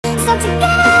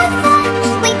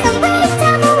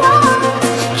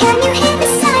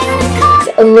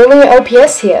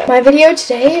LilyLPS here. My video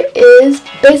today is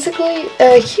basically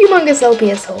a humongous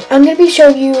LPS haul. I'm going to be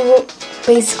showing you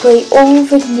basically all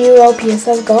the new LPS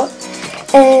I've got,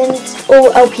 and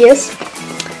all LPS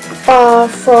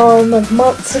from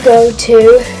months ago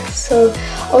too. So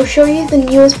I'll show you the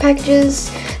newest packages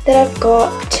that I've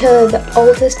got to the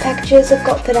oldest packages I've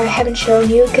got that I haven't shown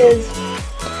you, because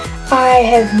I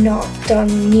have not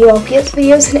done new LPS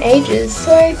videos in ages,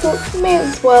 so I thought may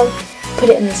as well put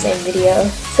it in the same video.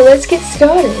 So let's get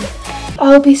started.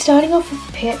 I'll be starting off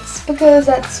with pets because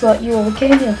that's what you all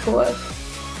came here for.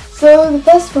 So the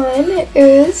first one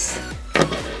is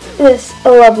this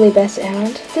lovely basset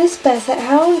hound. This basset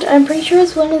hound, I'm pretty sure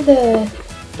is one of the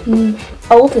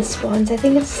oldest ones. I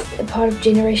think it's a part of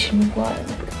generation 1.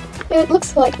 It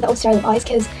looks like the old style of eyes,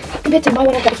 because compared to my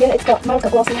one I've got here, mine's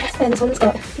got glossy eyes, and this one's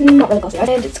got not really glossy eyes,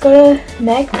 and it's got a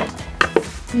magnet.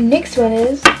 Next one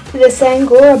is this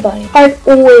Angora bunny. I've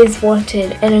always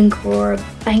wanted an Angora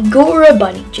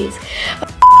bunny, jeez.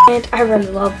 And I really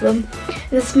love them.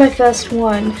 This is my first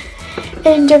one.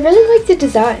 And I really like the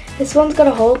design. This one's got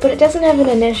a hole, but it doesn't have an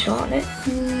initial on it.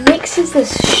 Next is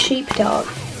this sheepdog.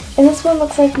 And this one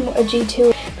looks like a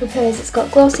G2 because it's got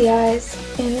glossy eyes.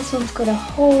 And this one's got a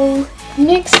hole.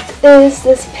 Next is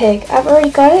this pig. I've already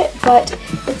got it, but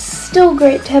it's still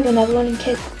great to have another one in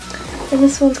case. And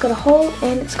this one's got a hole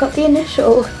and it's got the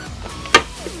initial.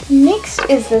 Next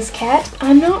is this cat.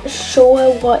 I'm not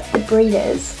sure what the breed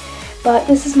is, but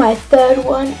this is my third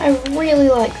one. I really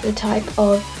like the type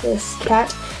of this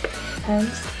cat.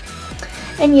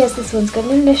 And yes, this one's got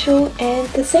an initial and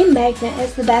the same magnet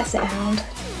as the basset hound.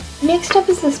 Next up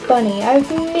is this bunny. I've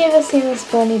never seen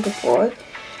this bunny before,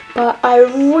 but I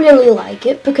really like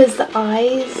it because the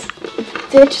eyes,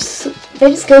 they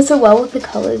just go so well with the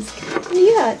colours.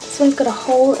 Yeah, this one's got a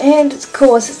hole and of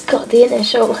course it's got the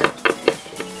initial.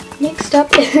 Next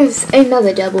up is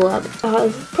another double up,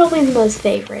 probably the most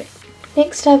favourite.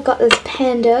 Next I've got this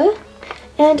panda,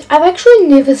 and I've actually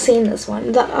never seen this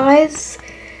one. The eyes,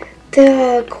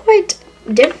 they're quite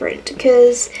different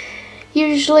because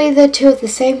usually they're two of the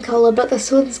same colour, but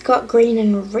this one's got green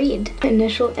and red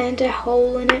initial and a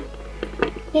hole in it.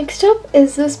 Next up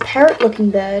is this parrot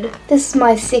looking bird. This is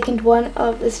my second one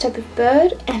of this type of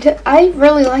bird, and I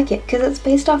really like it because it's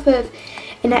based off of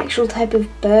an actual type of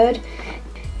bird,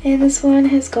 and this one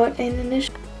has got an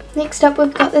initial. Next up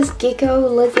we've got this gecko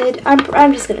lizard. I'm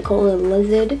just going to call it a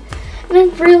lizard, and I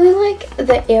really like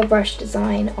the airbrush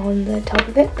design on the top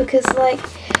of it because like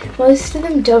most of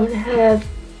them don't have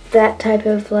that type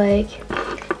of like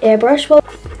airbrush,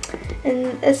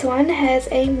 and this one has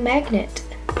a magnet.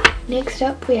 Next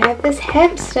up we have this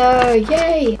hamster,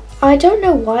 yay! I don't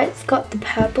know why it's got the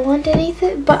purple underneath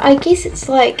it, but I guess it's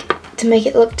like to make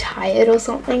it look tired or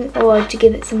something, or to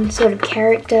give it some sort of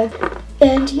character.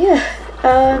 And yeah,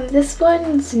 this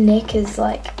one's neck is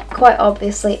like quite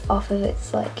obviously off of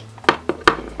its like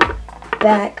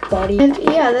back body. And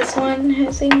yeah, this one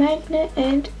has a magnet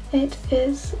and it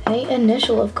is a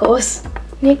initial, of course.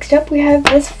 Next up we have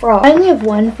this frog. I only have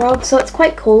one frog, so it's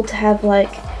quite cool to have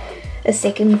like a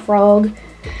second frog.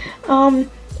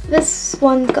 This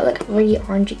one's got like really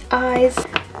orangey eyes,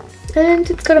 and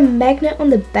it's got a magnet on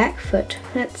the back foot.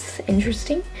 That's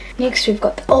interesting. Next we've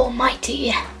got the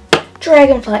almighty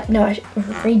dragonfly. No, I should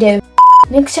redo.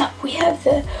 Next up we have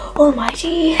the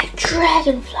almighty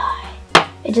dragonfly.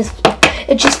 It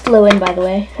just flew in, by the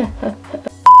way.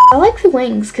 I like the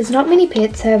wings because not many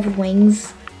pets have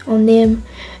wings on them,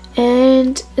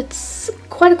 and it's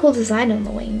quite a cool design on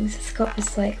the wings. It's got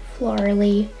this like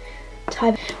florally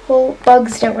type. Well,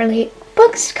 bugs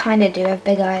kind of do have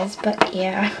big eyes, but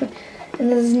yeah.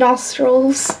 And there's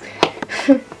nostrils.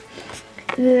 And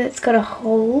then it's got a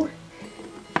hole.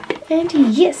 And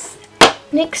yes,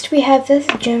 next we have this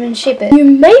German Shepherd. You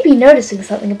may be noticing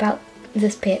something about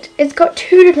this pet. It's got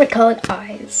two different coloured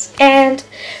eyes, and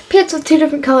pets with two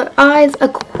different coloured eyes are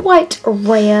quite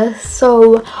rare,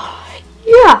 so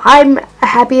yeah, I'm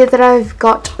happy that I've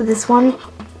got this one.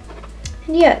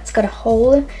 And yeah, it's got a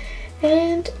hole.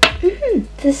 And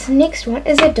this next one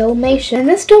is a Dalmatian, and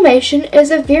this Dalmatian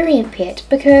is a variant pet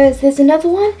because there's another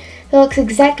one that looks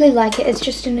exactly like it. It's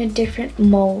just in a different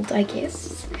mold, I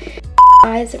guess.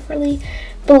 Eyes are really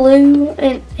blue,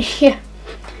 and yeah,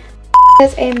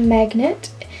 has a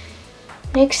magnet.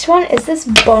 Next one is this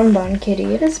bonbon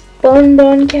kitty. This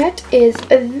bonbon cat is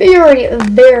a very,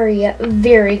 very,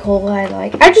 very cool.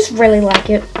 I just really like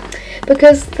it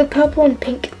because the purple and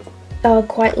pink are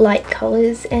quite light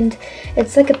colors, and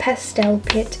it's like a pastel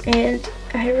pet, and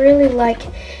I really like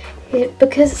it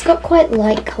because it's got quite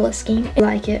light color scheme. I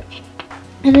like it.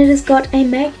 and it has got a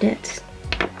magnet.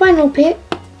 Final pet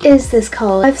is this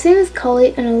collie. I've seen this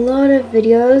collie in a lot of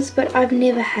videos, but I've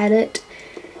never had it.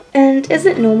 And is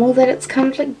it normal that it's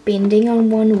kind of like bending on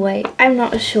one way? I'm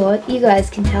not sure. You guys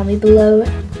can tell me below.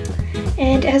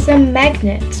 And it has a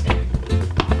magnet.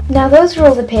 Now those are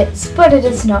all the pets, but it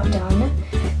is not done.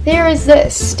 There is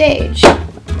this stage.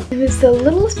 It is the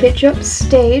Littlest Pet Shop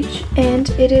stage, and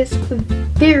it is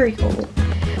very cool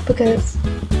because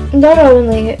not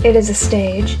only it is a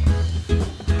stage,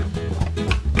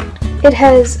 it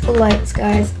has lights,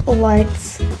 guys,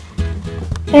 lights,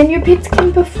 and your pets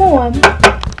can perform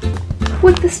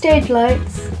with the stage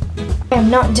lights. I'm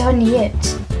not done yet.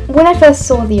 When I first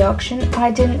saw the auction,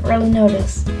 I didn't really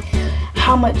notice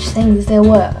how much things there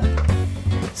were.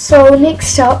 So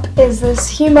next up is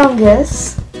this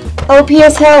humongous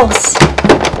LPS house.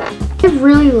 I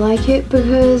really like it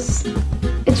because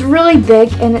it's really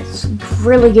big and it's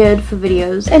really good for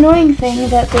videos. Annoying thing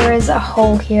that there is a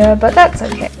hole here, but that's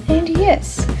okay. And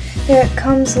yes, there it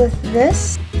comes with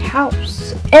this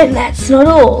house. And that's not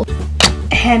all.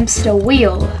 A hamster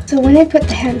wheel. So when I put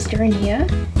the hamster in here,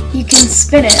 you can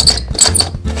spin it.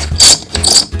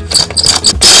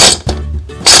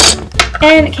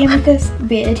 And it came with this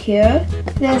bed here,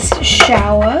 this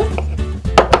shower,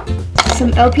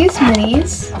 some LPS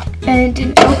minis, and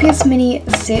an LPS mini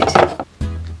set.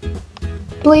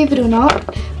 Believe it or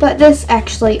not, but this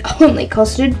actually only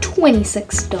costed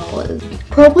 $26.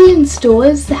 Probably in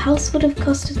stores, the house would have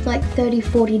costed like $30,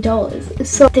 $40.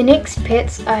 So the next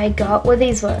pets I got were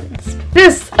these ones.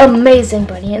 This amazing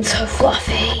bunny, it's so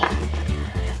fluffy.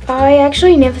 I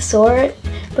actually never saw it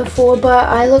before, but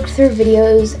I looked through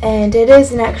videos and it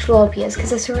is an actual LPS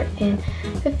because I saw it in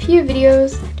a few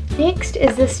videos. Next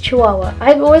is this chihuahua.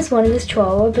 I've always wanted this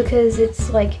chihuahua because it's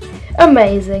like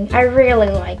amazing. I really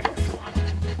like this one.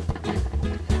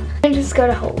 I just got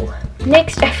a hole.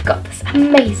 Next I've got this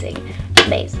amazing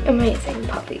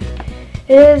puppy.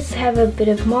 It does have a bit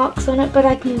of marks on it, but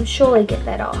I can surely get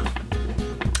that off.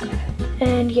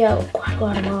 And yeah, quite a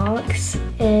lot of marks,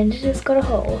 and it has got a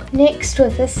hole. Next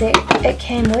with this set, it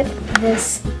came with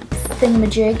this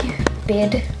thingamajig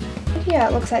bed. Yeah,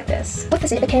 it looks like this. With the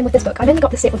set, it came with this book. I've only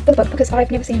got the set with the book because I've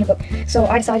never seen the book. So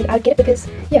I decided I'd get it because,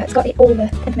 yeah, it's got all the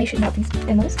information about these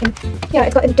animals. And yeah,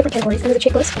 it's got in different categories. And there's a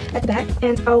checklist at the back.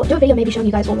 And I'll do a video maybe showing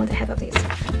you guys all ones I have of these.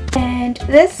 And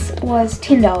this was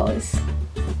 $10.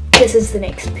 This is the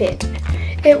next pet.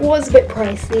 It was a bit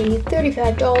pricey,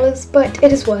 $35, but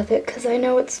it is worth it because I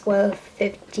know it's worth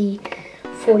 $50,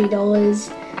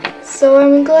 $40. So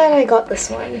I'm glad I got this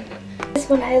one. This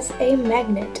one has a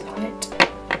magnet on it.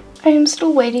 I am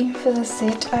still waiting for the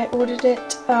set. I ordered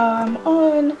it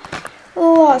on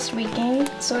last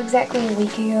weekend, so exactly a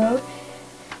week ago.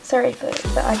 Sorry for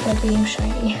the iPad being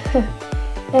shiny.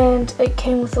 And it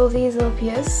came with all these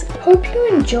LPS. Hope you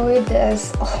enjoyed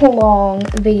this long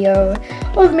video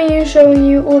of me showing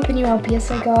you all the new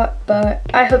LPS I got, but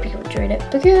I hope you enjoyed it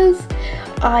because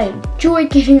I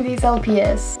enjoyed getting these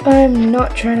LPS. I'm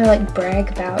not trying to like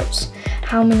brag about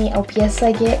how many LPS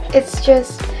I get, it's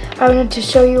just I wanted to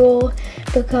show you all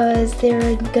because there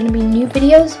are going to be new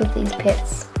videos with these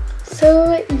pets.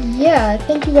 So yeah,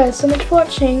 thank you guys so much for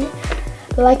watching.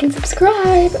 Like and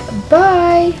subscribe.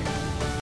 Bye!